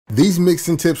These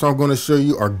mixing tips I'm going to show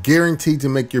you are guaranteed to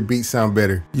make your beat sound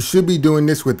better. You should be doing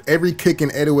this with every kick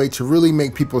and 808 to really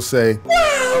make people say,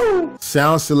 wow!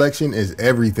 Sound selection is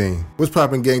everything. What's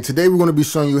poppin', gang? Today we're going to be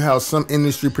showing you how some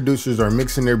industry producers are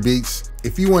mixing their beats.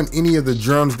 If you want any of the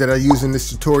drums that I use in this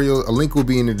tutorial, a link will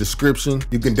be in the description.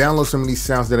 You can download some of these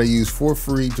sounds that I use for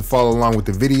free to follow along with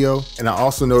the video. And I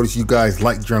also noticed you guys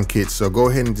like drum kits, so go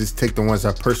ahead and just take the ones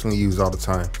I personally use all the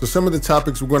time. So some of the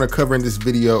topics we're going to cover in this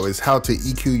video is how to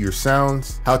EQ your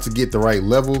sounds, how to get the right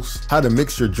levels, how to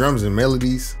mix your drums and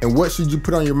melodies, and what should you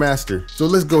put on your master. So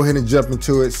let's go ahead and jump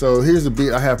into it. So here's the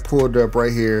beat I have pulled up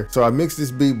right here. So I mixed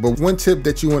this beat, but one tip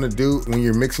that you want to do when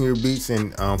you're mixing your beats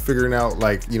and figuring out,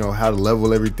 like, you know, how to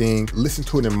level everything, listen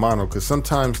to it in mono, because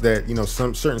sometimes that, you know,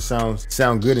 some certain sounds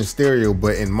sound good in stereo,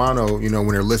 but in mono, you know,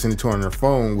 when they're listening to it on their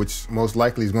phone, which most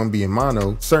likely is going to be in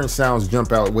mono, certain sounds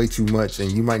jump out way too much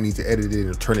and you might need to edit it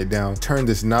or turn it down. Turn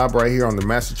this knob right here on the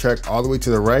master track all the way to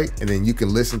the right, and then you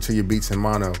can listen to your beats in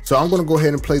mono. So I'm going to go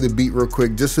ahead and play the beat real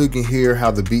quick just so you can hear how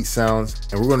the beat sounds,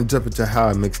 and we're going to jump into how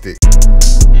I mixed it.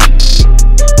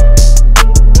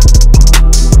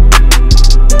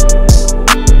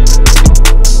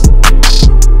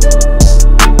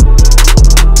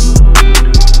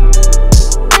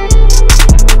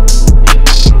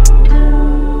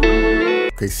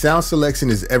 Okay, sound selection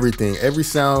is everything. Every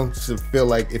sound should feel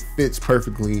like it fits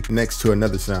perfectly next to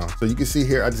another sound. So you can see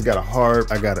here, I just got a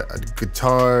harp, I got a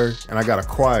guitar, and I got a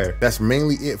choir. That's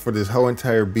mainly it for this whole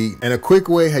entire beat. And a quick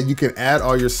way how you can add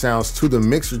all your sounds to the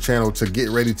mixer channel to get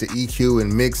ready to EQ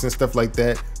and mix and stuff like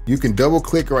that. You can double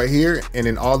click right here, and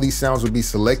then all these sounds will be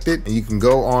selected, and you can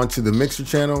go on to the mixer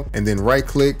channel and then right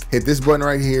click, hit this button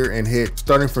right here and hit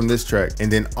starting from this track,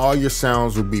 and then all your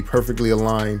sounds will be perfectly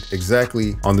aligned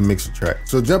exactly on the mixer track.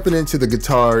 So jumping into the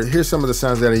guitar, here's some of the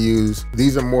sounds that I use.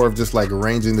 These are more of just like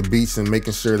arranging the beats and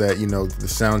making sure that, you know, the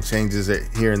sound changes it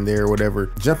here and there,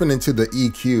 whatever. Jumping into the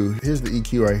EQ, here's the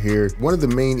EQ right here. One of the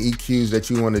main EQs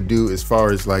that you want to do as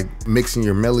far as like mixing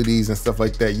your melodies and stuff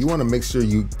like that, you want to make sure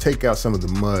you take out some of the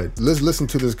mud. Let's listen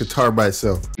to this guitar by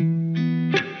itself.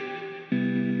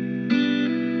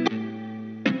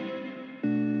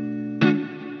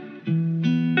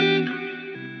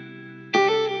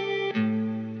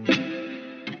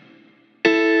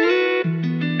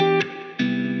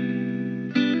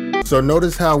 So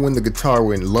notice how when the guitar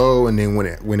went low and then when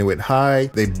it went high,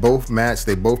 they both matched,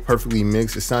 they both perfectly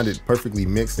mixed. It sounded perfectly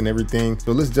mixed and everything.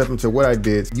 So let's jump into what I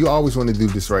did. You always want to do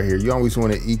this right here. You always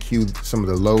want to EQ some of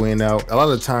the low end out. A lot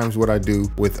of the times what I do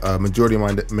with majority of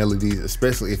my melodies,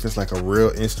 especially if it's like a real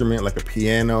instrument, like a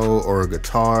piano or a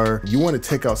guitar, you want to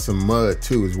take out some mud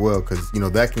too as well, because, you know,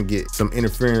 that can get some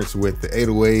interference with the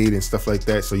 808 and stuff like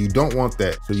that. So you don't want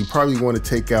that. So you probably want to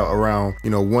take out around, you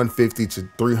know, 150 to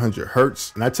 300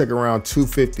 hertz. And I took around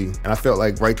 250, and I felt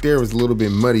like right there was a little bit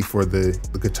muddy for the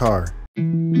guitar.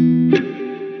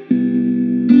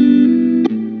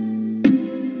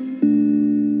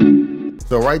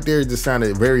 So right there, it just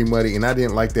sounded very muddy, and I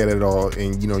didn't like that at all.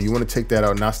 And you know, you want to take that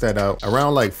out, notch that out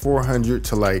around like 400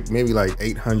 to like maybe like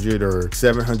 800 or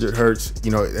 700 hertz.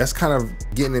 You know, that's kind of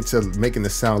getting into making the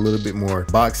sound a little bit more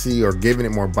boxy or giving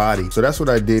it more body. So that's what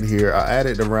I did here. I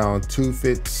added around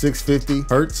 650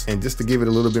 hertz, and just to give it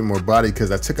a little bit more body,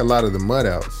 because I took a lot of the mud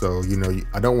out. So, you know,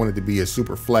 I don't want it to be a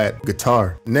super flat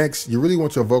guitar. Next, you really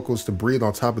want your vocals to breathe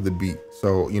on top of the beat.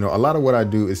 So, you know, a lot of what I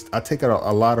do is I take out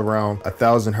a lot around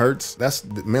 1000 hertz. That's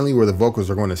mainly where the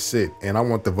vocals are going to sit, and I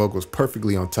want the vocals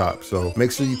perfectly on top. So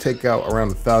make sure you take out around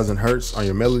 1000 hertz on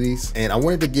your melodies. And I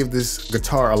wanted to give this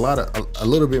guitar a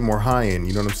little bit more high end,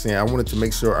 you know what I'm saying? I wanted to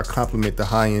make sure I complement the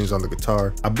high ends on the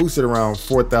guitar. I boosted around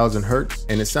 4000 hertz,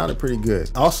 and it sounded pretty good.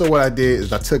 Also, what I did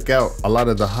is I took out a lot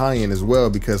of the high end as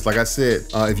well, because like I said,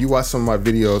 if you watch some of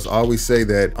my videos, I always say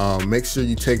that make sure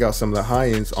you take out some of the high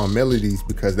ends on melodies,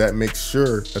 because that makes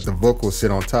sure that the vocals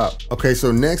sit on top. Okay,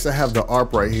 so next I have the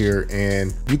ARP right here,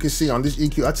 and you can see on this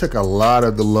EQ, I took a lot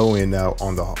of the low end out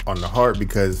on the harp,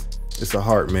 because it's a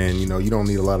harp, man. You know, you don't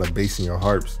need a lot of bass in your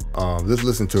harps. Let's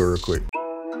listen to it real quick.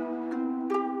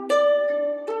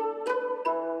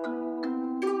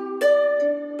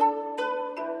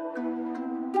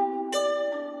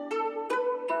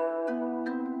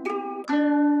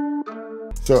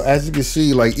 So as you can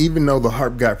see, like, even though the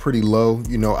harp got pretty low,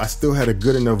 you know, I still had a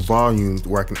good enough volume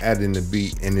where I can add it in the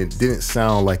beat, and it didn't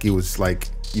sound like it was like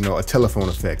you know, a telephone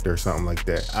effect or something like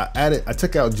that. I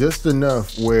took out just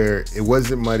enough where it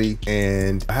wasn't muddy,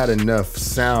 and I had enough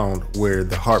sound where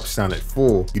the harp sounded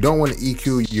full. You don't want to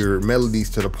EQ your melodies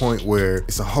to the point where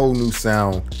it's a whole new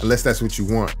sound, unless that's what you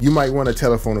want. You might want a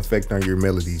telephone effect on your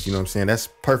melodies, you know what I'm saying? That's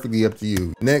perfectly up to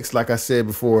you. Next, like I said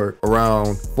before,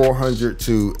 around 400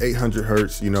 to 800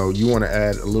 hertz, you know, you want to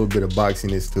add a little bit of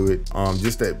boxiness to it,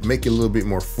 just to make it a little bit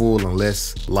more full and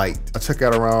less light. I took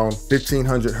out around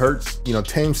 1500 hertz, you know,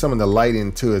 tame some of the light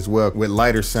in too as well. With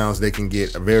lighter sounds, they can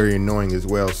get very annoying as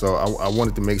well. So I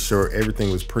wanted to make sure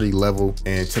everything was pretty level,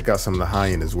 and check out some of the high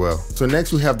end as well. So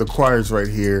next we have the choirs right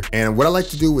here. And what I like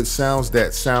to do with sounds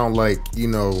that sound like, you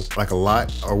know, like a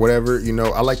lot or whatever, you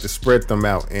know, I like to spread them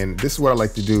out. And this is what I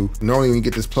like to do. Normally when you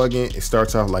get this plugin, it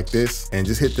starts off like this, and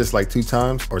just hit this like 2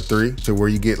 times or 3 to where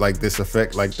you get like this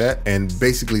effect like that. And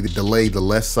basically the delay the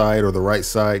left side or the right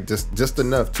side, just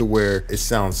enough to where it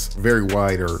sounds very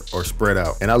wide or spread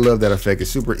out. And I love that effect.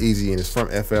 It's super easy, and it's from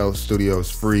FL Studio.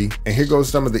 It's free. And here goes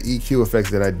some of the EQ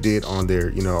effects that I did on there.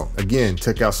 You know, again,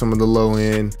 took out some of the low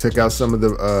end, took out some of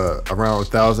the around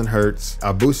 1000 hertz.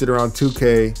 I boosted around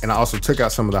 2K, and I also took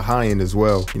out some of the high end as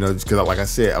well, you know, just because, like I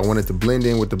said, I wanted to blend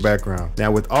in with the background.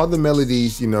 Now with all the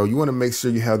melodies, you know, you want to make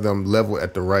sure you have them level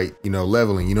at the right, you know,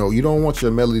 leveling. You know, you don't want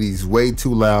your melodies way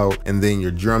too loud and then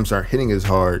your drums aren't hitting as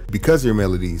hard because your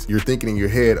melodies. You're thinking in your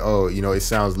head, oh, you know, it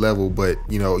sounds level, but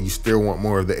you know, you still want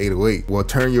more of the 808. Well,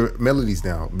 turn your melodies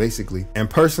down, basically. And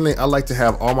personally, I like to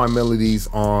have all my melodies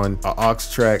on an aux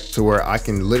track to where I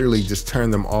can literally just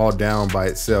turn them all down by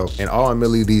itself, and all my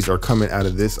melodies are coming out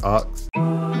of this aux.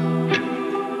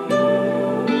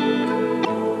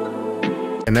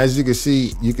 And as you can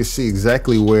see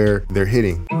exactly where they're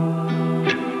hitting.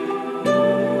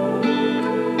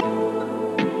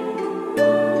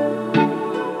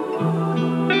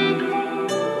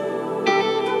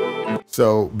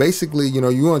 So basically, you know,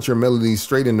 you want your melodies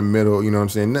straight in the middle, you know what I'm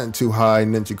saying? Nothing too high,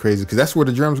 nothing too crazy, because that's where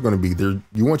the drums are going to be.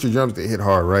 You want your drums to hit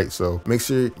hard, right? So make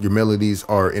sure your melodies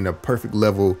are in a perfect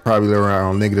level, probably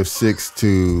around -6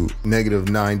 to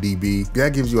 -9 dB.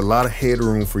 That gives you a lot of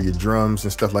headroom for your drums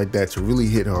and stuff like that to really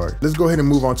hit hard. Let's go ahead and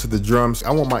move on to the drums.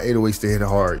 I want my 808s to hit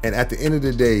hard. And at the end of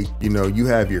the day, you know, you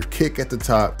have your kick at the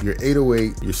top, your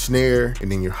 808, your snare,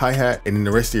 and then your hi-hat, and then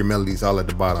the rest of your melodies all at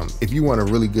the bottom. If you want a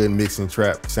really good mix and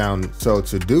trap sound, so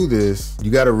to do this, you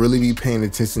got to really be paying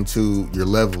attention to your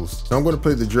levels. So I'm going to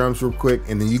play the drums real quick,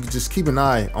 and then you can just keep an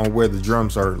eye on where the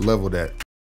drums are leveled at.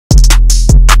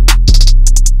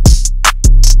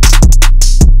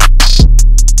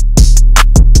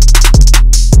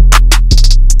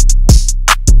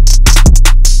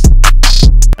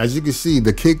 As you can see,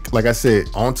 the kick, like I said,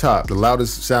 on top, the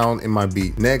loudest sound in my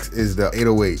beat. Next is the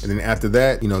 808. And then after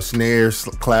that, you know, snares,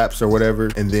 claps or whatever.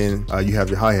 And then you have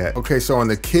your hi-hat. Okay, so on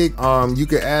the kick, you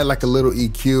can add like a little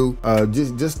EQ,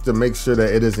 just to make sure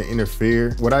that it doesn't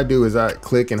interfere. What I do is I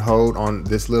click and hold on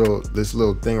this little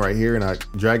thing right here, and I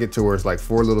drag it to where it's like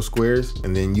 4 little squares.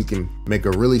 And then you can make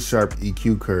a really sharp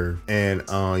EQ curve. And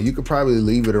you could probably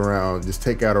leave it around, just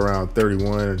take out around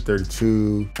 31 or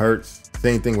 32 hertz.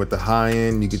 Same thing with the high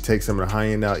end. You could take some of the high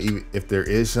end out, even if there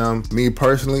is some. Me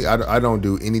personally, I don't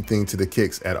do anything to the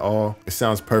kicks at all. It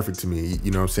sounds perfect to me. You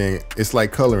know what I'm saying? It's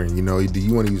like coloring, you know, do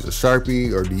you want to use a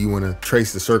Sharpie or do you want to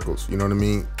trace the circles? You know what I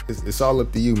mean? It's all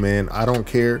up to you, man. I don't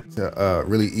care to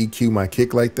really EQ my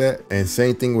kick like that. And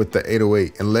same thing with the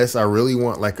 808, unless I really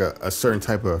want like a certain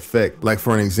type of effect. Like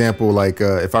for an example, like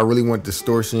if I really want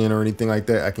distortion or anything like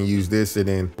that, I can use this and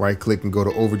then right click and go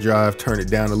to overdrive, turn it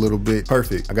down a little bit.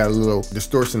 Perfect. I got a little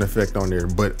distortion effect on there.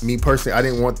 But me personally, I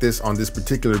didn't want this on this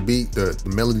particular beat. The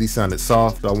melody sounded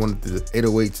soft, so I wanted the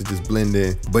 808 to just blend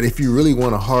in. But if you really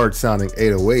want a hard sounding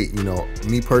 808, you know,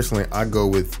 me personally, I go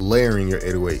with layering your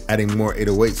 808, adding more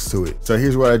 808s to it. So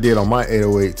here's what I did on my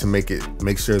 808 to make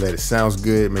sure that it sounds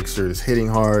good, make sure it's hitting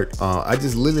hard. I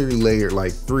just literally layered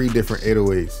like 3 different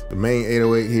 808s. The main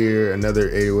 808 here, another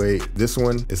 808. This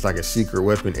one is like a secret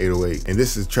weapon 808, and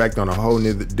this is tracked on a whole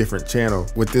different channel.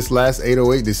 With this last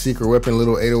 808, the secret weapon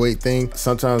little 808 thing,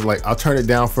 sometimes like I'll turn it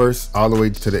down first all the way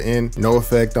to the end, no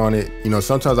effect on it. You know,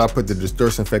 sometimes I'll put the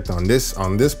distortion effect on this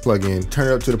plugin,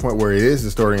 turn it up to the point where it is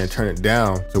distorting, and turn it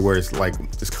down to where it's like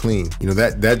just clean. You know,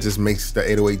 that just makes the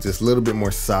 808 just a little bit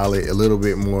more solid, a little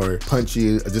bit more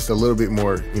punchy, just a little bit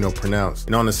more, you know, pronounced.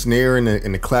 And on the snare and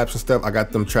the claps and stuff, I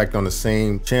got them tracked on the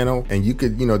same channel. And you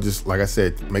could, you know, just like I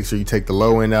said, make sure you take the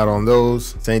low end out on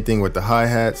those. Same thing with the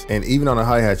hi-hats. And even on the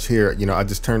hi-hats here, you know, I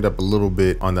just turned up a little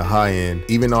bit on the high end.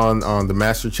 Even on the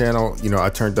master channel, you know, I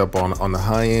turned up on the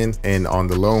high end and on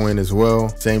the low end as well.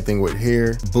 Same thing with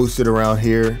here, boosted around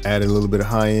here, added a little bit of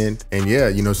high end. And yeah,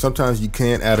 you know, sometimes you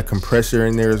can add a compressor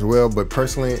in there as well, but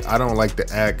personally, I don't like to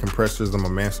add compressors on my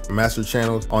master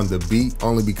channels on the beat,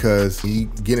 only because you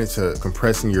get into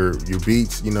compressing your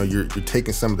beats, you know, you're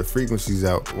taking some of the frequencies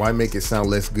out. Why make it sound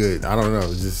less good? I don't know.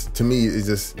 It's just, to me, it's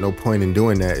just no point in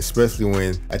doing that, especially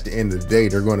when at the end of the day,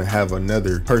 they're going to have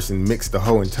another person mix the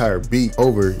whole entire beat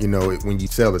over, you know, when you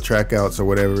sell the track outs or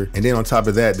whatever. And then on top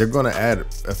of that, they're going to add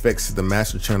effects to the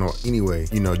master channel anyway.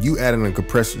 You know, you adding a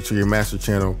compressor to your master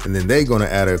channel, and then they're going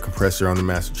to add a compressor on the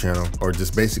master channel, or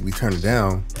just basically turn it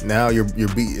down. Now your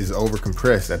beat is over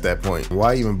compressed at that point.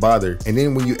 Why even bother? And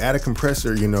then when you add a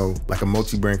compressor, you know, like a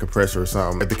multi-brand compressor or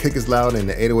something, if the kick is loud and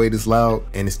the 808 is loud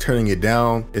and it's turning it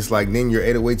down, it's like then your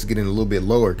 808's getting a little bit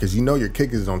lower, because you know your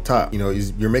kick is on top. You know,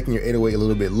 you're making your 808 a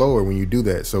little bit lower when you do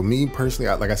that. So me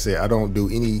personally, like I said, I don't do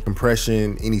any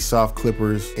compression, any soft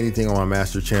clippers, anything on my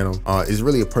master channel. It's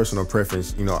really a personal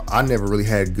preference. You know, I never really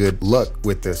had good luck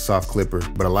with the soft clipper,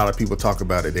 but a lot of people talk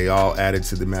about it. They all added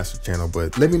to the master channel.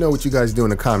 But let me know what you guys do in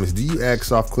the comments. Do you add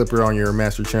soft clipper on your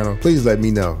master channel? Please let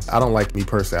me know. I don't like, me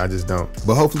personally, I just don't.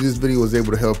 But hopefully this video was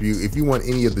able to help you. If you want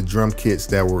any of the drum kits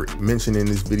that were mentioned in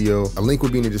this video, a link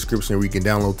will be in the description where you can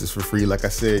download this for free. Like I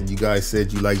said, you guys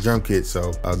said you like drum kits,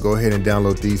 so go ahead and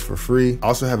download these for free. I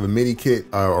also have a MIDI kit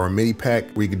or a MIDI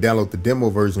pack where you can download the demo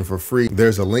version for free.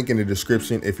 There's a link in the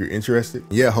description if you're interested.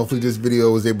 Yeah, hopefully this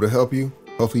video was able to help you.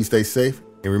 Hopefully you stay safe,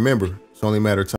 and remember, it's only a matter of time.